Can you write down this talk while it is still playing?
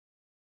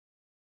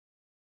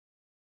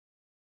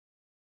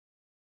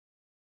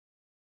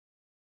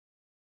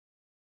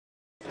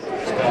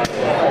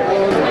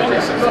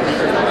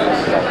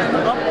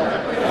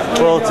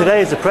Well,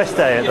 today is a press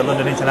day at the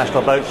London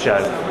International Boat Show,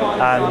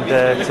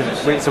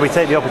 and so we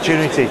take the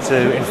opportunity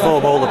to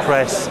inform all the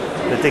press,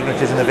 the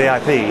dignitaries and the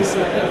VIPs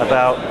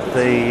about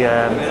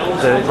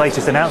the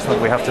latest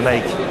announcement we have to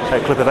make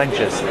at Clipper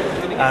Ventures.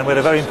 And we had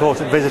a very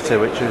important visitor,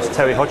 which was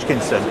Terry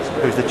Hodgkinson,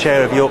 who's the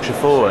chair of Yorkshire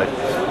Forward,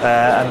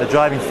 and the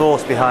driving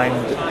force behind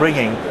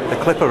bringing the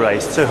Clipper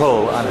race to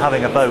Hull and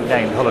having a boat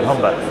named Hull and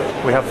Humber.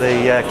 We have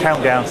the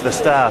countdown to the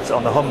start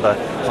on the Humber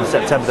on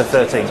September the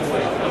 13th.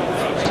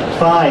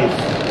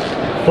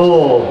 5,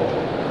 4,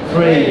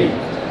 3,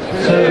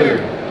 2,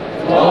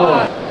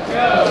 1,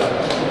 go!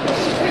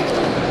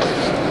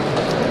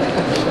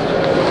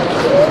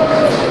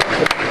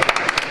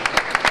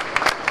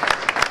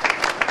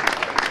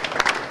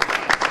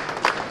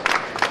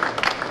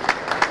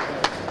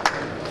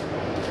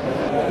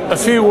 A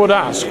few would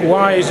ask,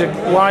 why is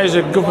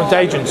a government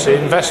agency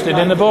invested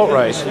in a boat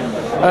race?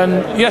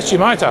 And yes, you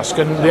might ask,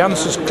 and the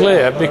answer's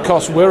clear,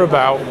 because we're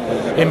about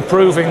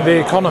improving the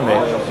economy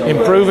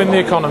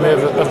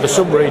of the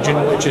sub-region,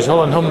 which is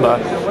Hull and Humber,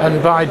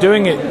 and by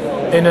doing it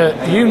in a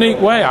unique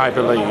way, I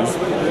believe,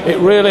 it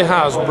really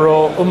has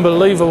brought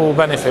unbelievable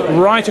benefit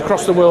right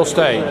across the world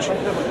stage.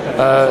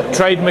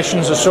 Trade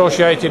missions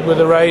associated with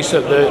the race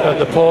at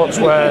the ports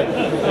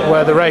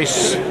where the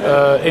race,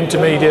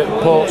 intermediate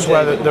ports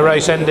where the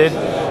race ended,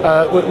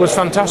 was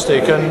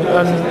fantastic,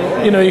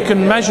 and you know, you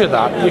can measure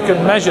that, you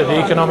can measure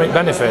the economic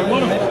benefit,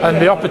 and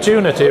the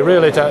opportunity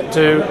really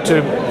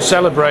to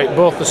celebrate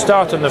both the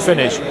start and the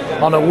finish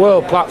on a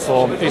world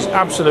platform is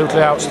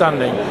absolutely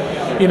outstanding.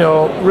 You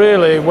know,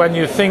 really, when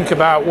you think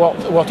about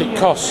what it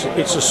costs,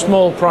 it's a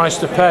small price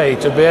to pay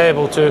to be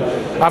able to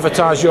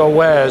advertise your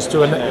wares to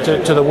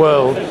the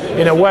world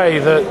in a way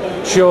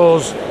that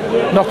shows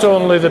not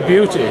only the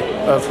beauty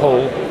of Hull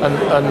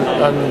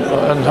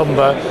and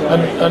Humber,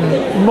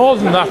 and more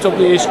than that up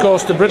the east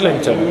coast to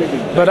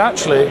Bridlington, but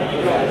actually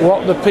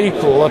what the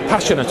people are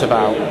passionate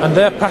about, and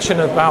they're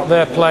passionate about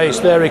their place,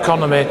 their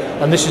economy,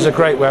 and this is a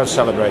great way of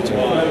celebrating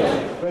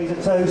it. Raise a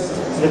toast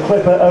to the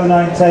Clipper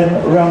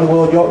 0910 Around the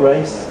World Yacht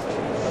Race,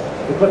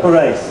 the Clipper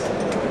race.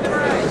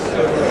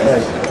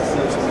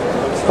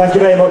 Thank you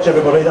very much,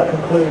 everybody. That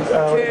concludes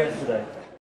our event today.